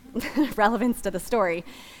no relevance to the story.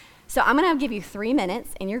 So I'm going to give you 3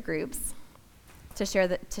 minutes in your groups to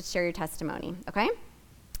share your testimony. Okay?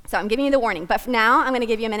 So I'm giving you the warning, but for now, I'm going to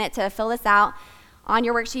give you a minute to fill this out on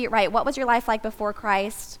your worksheet. Right, what was your life like before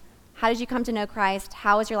Christ? How did you come to know Christ?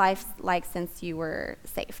 How was your life like since you were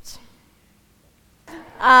saved?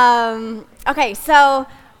 Okay, so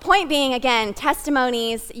point being, again,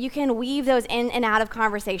 testimonies, you can weave those in and out of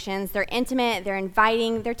conversations. They're intimate, they're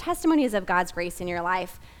inviting, they're testimonies of God's grace in your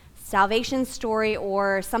life, salvation story,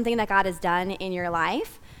 or something that God has done in your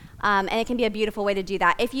life. And it can be a beautiful way to do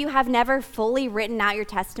that. If you have never fully written out your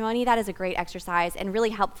testimony, that is a great exercise and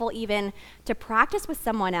really helpful even to practice with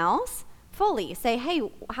someone else. fully. Say, hey,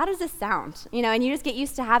 how does this sound? And you just get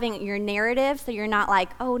used to having your narrative, so you're not like,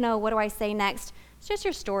 oh no, what do I say next? It's just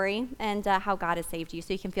your story and how God has saved you,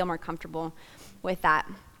 so you can feel more comfortable with that.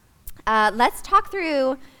 Let's talk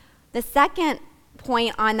through the second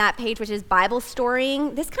point on that page, which is Bible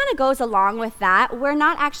storying. This kind of goes along with that. We're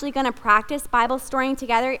not actually going to practice Bible storying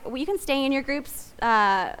together. You can stay in your groups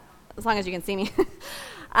as long as you can see me.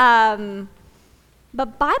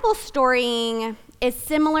 But Bible storying is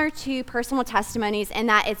similar to personal testimonies in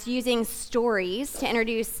that it's using stories to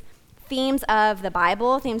introduce themes of the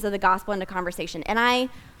Bible, themes of the gospel into conversation. And I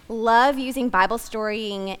love using Bible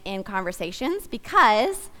storying in conversations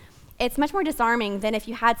because it's much more disarming than if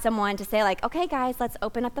you had someone to say like, okay guys, let's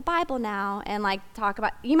open up the Bible now and like talk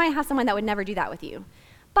about, you might have someone that would never do that with you.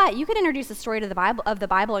 But you could introduce a story to the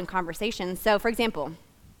Bible in conversation. So for example,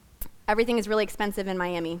 everything is really expensive in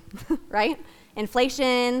Miami, right?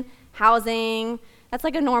 Inflation, housing, that's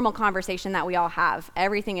like a normal conversation that we all have.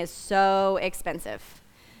 Everything is so expensive.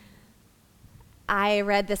 I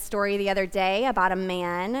read this story the other day about a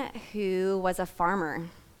man who was a farmer.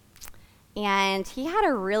 And he had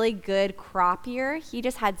a really good crop year. He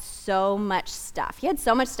just had so much stuff. He had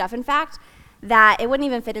so much stuff, in fact, that it wouldn't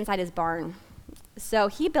even fit inside his barn. So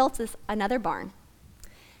he built another barn.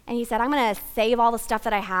 And he said, I'm going to save all the stuff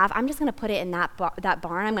that I have. I'm just going to put it in that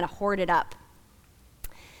barn. I'm going to hoard it up.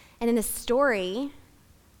 And in the story,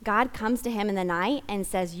 God comes to him in the night and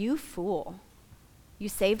says, you fool, you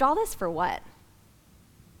saved all this for what?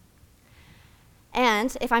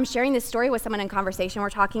 And if I'm sharing this story with someone in conversation,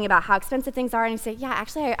 we're talking about how expensive things are, and you say, yeah,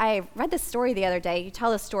 actually, I read this story the other day. You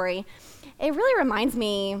tell the story. It really reminds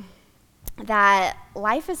me that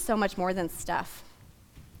life is so much more than stuff.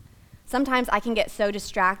 Sometimes I can get so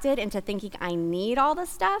distracted into thinking I need all the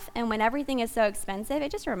stuff, and when everything is so expensive,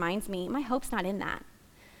 it just reminds me, my hope's not in that.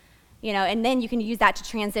 And then you can use that to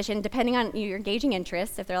transition, depending on your engaging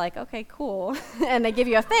interests. If they're like, okay, cool, and they give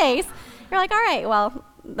you a face, you're like, all right, well,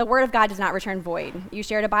 the word of God does not return void. You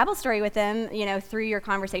shared a Bible story with them, through your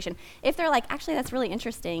conversation. If they're like, actually, that's really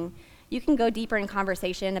interesting, you can go deeper in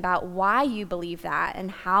conversation about why you believe that and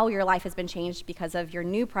how your life has been changed because of your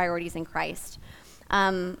new priorities in Christ.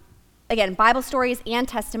 Again, Bible stories and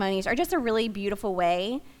testimonies are just a really beautiful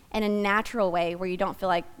way and a natural way where you don't feel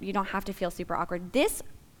like you don't have to feel super awkward.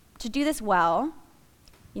 To do this well,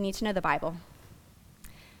 you need to know the Bible.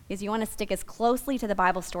 Because you want to stick as closely to the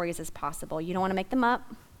Bible stories as possible. You don't want to make them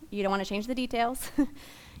up. You don't want to change the details.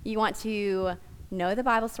 You want to know the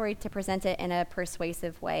Bible story to present it in a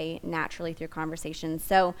persuasive way naturally through conversation.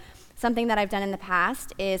 So something that I've done in the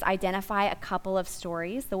past is identify a couple of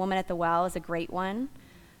stories. The woman at the well is a great one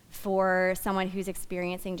for someone who's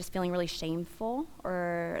experiencing just feeling really shameful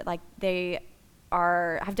or like they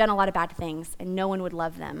have done a lot of bad things and no one would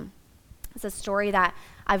love them. It's a story that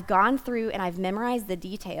I've gone through and I've memorized the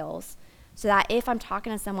details so that if I'm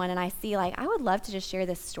talking to someone and I see like, I would love to just share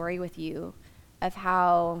this story with you of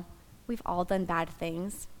how we've all done bad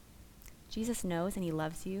things. Jesus knows and he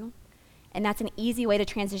loves you. And that's an easy way to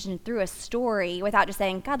transition through a story without just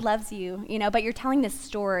saying, God loves you, but you're telling this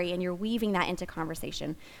story and you're weaving that into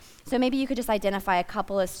conversation. So maybe you could just identify a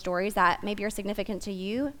couple of stories that maybe are significant to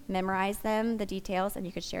you, memorize them, the details, and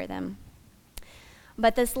you could share them.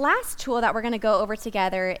 But this last tool that we're going to go over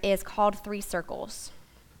together is called 3 circles.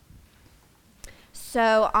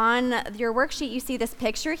 So on your worksheet, you see this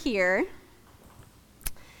picture here.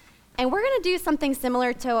 And we're going to do something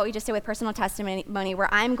similar to what we just did with personal testimony,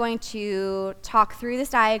 where I'm going to talk through this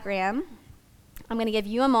diagram. I'm going to give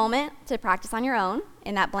you a moment to practice on your own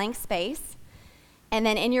in that blank space. And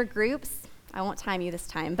then in your groups, I won't time you this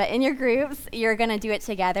time, but in your groups, you're going to do it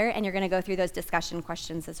together, and you're going to go through those discussion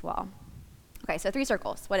questions as well. Okay, so 3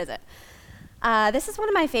 circles. What is it? This is one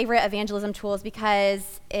of my favorite evangelism tools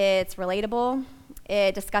because it's relatable.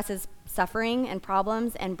 It discusses suffering and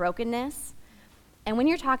problems and brokenness. And when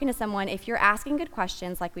you're talking to someone, if you're asking good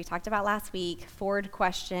questions, like we talked about last week, forward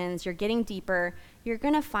questions, you're getting deeper, you're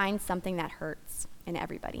going to find something that hurts in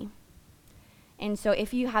everybody. And so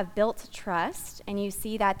if you have built trust and you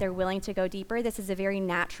see that they're willing to go deeper, this is a very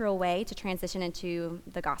natural way to transition into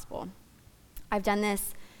the gospel. I've done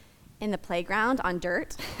this in the playground on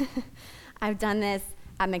dirt. I've done this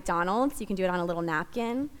at McDonald's. You can do it on a little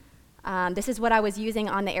napkin. This is what I was using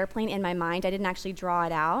on the airplane in my mind. I didn't actually draw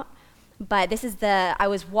it out. But I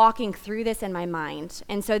was walking through this in my mind.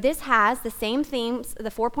 And so this has the same themes,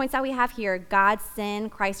 the 4 points that we have here: God, sin,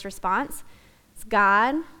 Christ, response. It's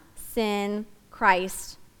God, sin,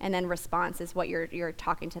 Christ, and then response is what you're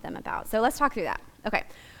talking to them about. So let's talk through that. Okay.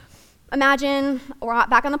 Imagine we're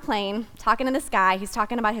back on the plane talking to this guy. He's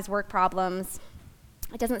talking about his work problems.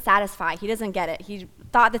 It doesn't satisfy. He doesn't get it. He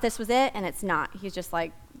thought that this was it, and it's not. He's just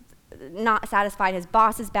like not satisfied. His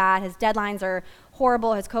boss is bad. His deadlines are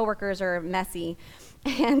horrible. His coworkers are messy.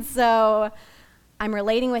 And so I'm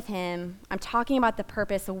relating with him. I'm talking about the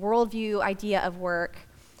purpose, the worldview idea of work.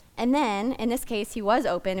 And then, in this case, he was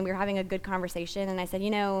open, and we were having a good conversation. And I said,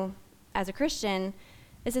 as a Christian,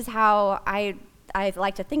 this is how I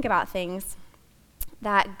like to think about things,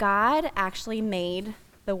 that God actually made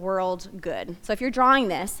the world good. So if you're drawing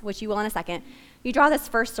this, which you will in a second, you draw this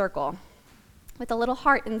first circle with a little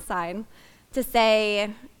heart inside to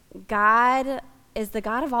say, God is the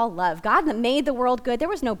God of all love. God that made the world good. There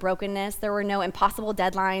was no brokenness. There were no impossible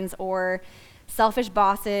deadlines or selfish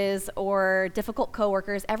bosses or difficult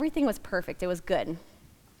coworkers. Everything was perfect. It was good.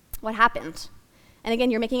 What happened? And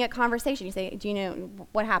again, you're making a conversation. You say, do you know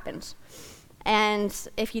what happened? And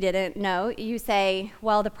if you didn't know, you say,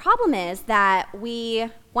 well, the problem is that we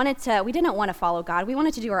didn't want to follow God. We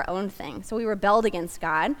wanted to do our own thing. So we rebelled against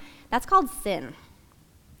God. That's called sin.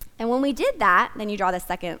 And when we did that, then you draw the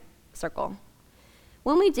second circle.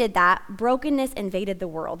 When we did that, brokenness invaded the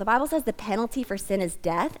world. The Bible says the penalty for sin is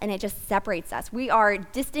death, and it just separates us. We are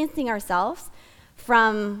distancing ourselves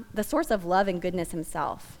from the source of love and goodness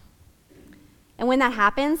himself. And when that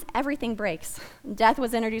happens, everything breaks. Death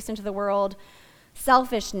was introduced into the world,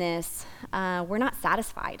 selfishness, we're not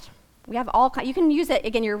satisfied. We have you can use it,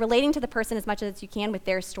 again, you're relating to the person as much as you can with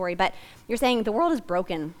their story, but you're saying the world is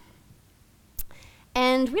broken.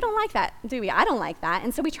 And we don't like that, do we? I don't like that,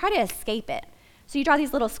 and so we try to escape it. So you draw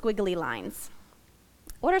these little squiggly lines.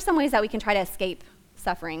 What are some ways that we can try to escape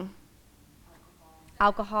suffering?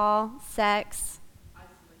 Alcohol, sex,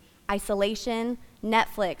 isolation,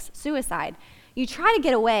 Netflix, suicide. You try to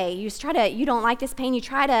get away. You don't like this pain. You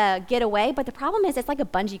try to get away, but the problem is it's like a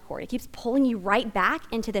bungee cord. It keeps pulling you right back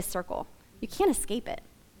into this circle. You can't escape it.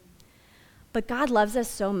 But God loves us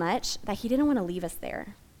so much that he didn't want to leave us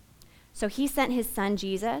there. So he sent his son,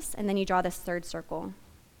 Jesus, and then you draw this third circle.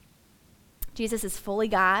 Jesus is fully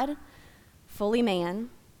God, fully man,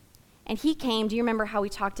 and he came. Do you remember how we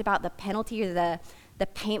talked about the penalty or the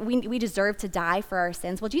pain? We deserve to die for our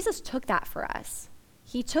sins. Well, Jesus took that for us.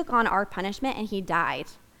 He took on our punishment and he died.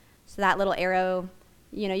 So that little arrow,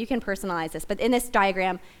 you can personalize this, but in this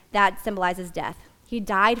diagram, that symbolizes death. He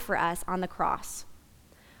died for us on the cross.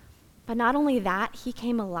 But not only that, he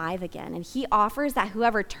came alive again, and he offers that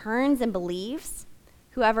whoever turns and believes,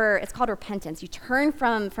 it's called repentance. You turn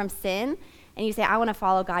from sin and you say, I want to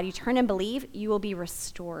follow God. You turn and believe, you will be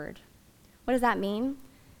restored. What does that mean?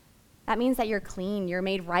 That means that you're clean, you're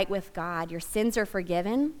made right with God, your sins are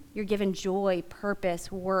forgiven, you're given joy,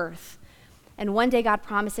 purpose, worth. And one day God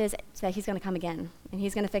promises that he's going to come again, and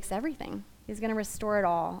he's going to fix everything. He's going to restore it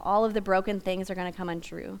all. All of the broken things are going to come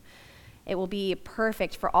untrue. It will be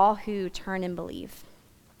perfect for all who turn and believe.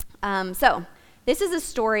 So this is a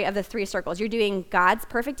story of the three circles. You're doing God's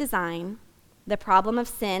perfect design. The problem of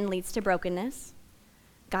sin leads to brokenness.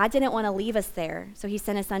 God didn't want to leave us there, so he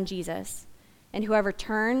sent his son Jesus. And whoever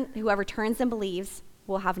turns and believes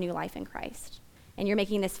will have new life in Christ. And you're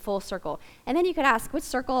making this full circle. And then you could ask, which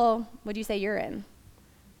circle would you say you're in?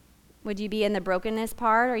 Would you be in the brokenness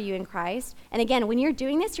part, or are you in Christ? And again, when you're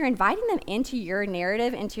doing this, you're inviting them into your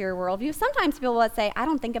narrative, into your worldview. Sometimes people will say, I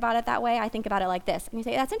don't think about it that way, I think about it like this. And you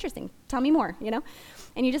say, that's interesting, tell me more,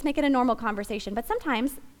 And you just make it a normal conversation. But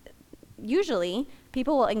sometimes, usually,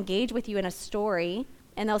 people will engage with you in a story,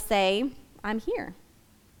 and they'll say, I'm here.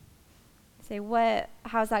 Say,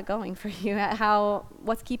 how's that going for you?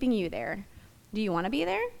 What's keeping you there? Do you want to be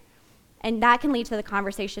there? And that can lead to the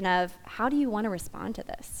conversation of, how do you want to respond to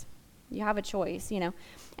this? You have a choice,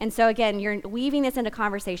 And so again, you're weaving this into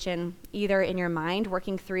conversation, either in your mind,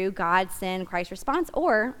 working through God, sin, Christ response,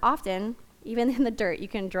 or often, even in the dirt, you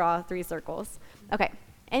can draw three circles. Okay,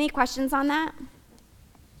 any questions on that?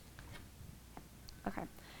 Okay.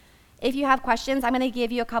 If you have questions, I'm going to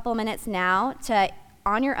give you a couple minutes now to,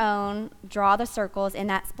 on your own, draw the circles in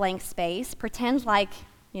that blank space. Pretend like,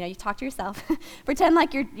 you talk to yourself. Pretend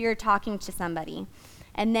like you're talking to somebody.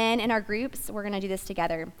 And then in our groups, we're going to do this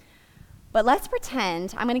together. But let's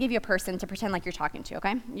pretend, I'm going to give you a person to pretend like you're talking to,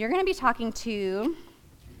 okay? You're going to be talking to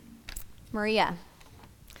Maria.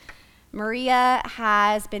 Maria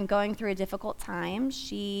has been going through a difficult time.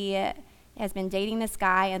 She has been dating this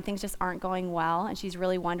guy, and things just aren't going well, and she's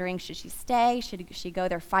really wondering, should she stay? Should she go?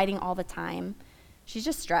 They're fighting all the time. She's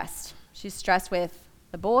just stressed. She's stressed with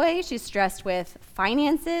the boy. She's stressed with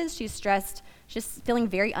finances. She's stressed, just feeling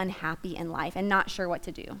very unhappy in life and not sure what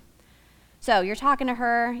to do. So you're talking to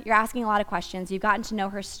her. You're asking a lot of questions. You've gotten to know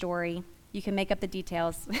her story. You can make up the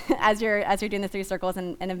details as you're doing the 3 circles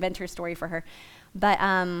and invent your story for her.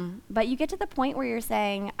 But you get to the point where you're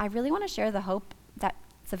saying, I really want to share the hope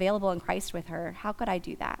that's available in Christ with her. How could I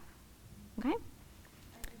do that? Okay?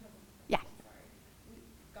 Yeah. Sorry.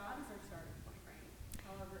 God is our starting point, right?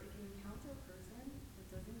 However, if you encounter a person that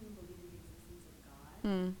doesn't even believe in the existence of God,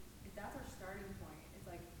 if that's our starting point, it's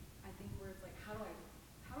like, I think where it's like, how do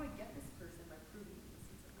I get this person by proving the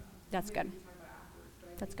existence of God? That's Maybe good. we can talk about it afterwards, but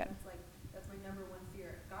I That's think good. that's my number one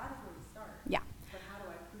fear. God is where we start. Yeah. But how do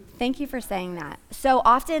I prove it? Thank you for saying that. So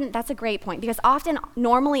often, that's a great point, because often,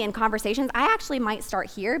 normally in conversations, I actually might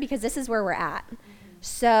start here because this is where we're at.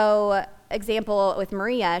 So, example with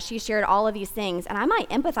Maria, she shared all of these things, and I might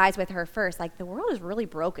empathize with her first, like, the world is really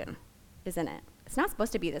broken, isn't it? It's not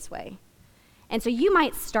supposed to be this way. And so you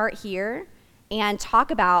might start here and talk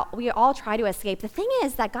about, we all try to escape. The thing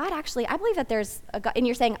is that God actually, I believe that there's a God, and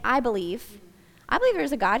you're saying, I believe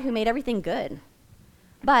there's a God who made everything good,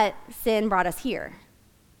 but sin brought us here.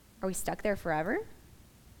 Are we stuck there forever?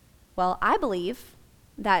 Well, I believe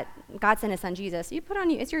that God sent his son Jesus. You put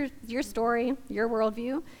on you, it's your story, your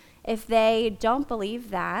worldview. If they don't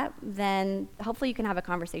believe that, then hopefully you can have a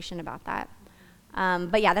conversation about that.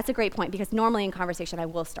 But yeah, that's a great point, because normally in conversation I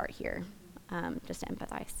will start here, just to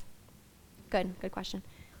empathize. Good question.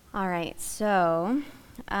 All right, so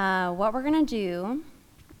what we're gonna do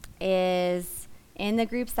is, in the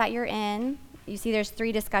groups that you're in, you see there's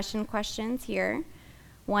 3 discussion questions here.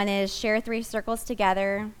 One is share 3 circles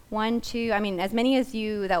together. 1, 2, as many as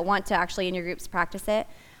you that want to actually in your groups practice it.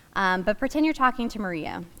 But pretend you're talking to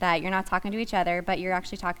Maria, that you're not talking to each other, but you're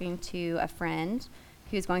actually talking to a friend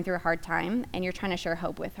who's going through a hard time, and you're trying to share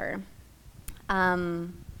hope with her. I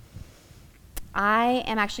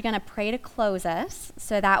am actually going to pray to close us,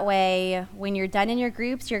 so that way when you're done in your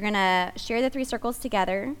groups, you're going to share the 3 circles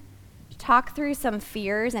together, talk through some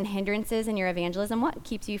fears and hindrances in your evangelism, what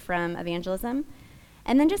keeps you from evangelism,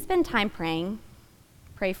 and then just spend time praying.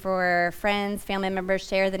 Pray for friends, family members,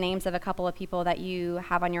 share the names of a couple of people that you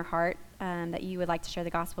have on your heart that you would like to share the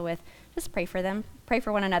gospel with. Just pray for them. Pray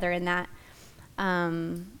for one another in that.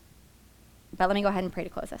 But let me go ahead and pray to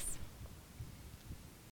close us.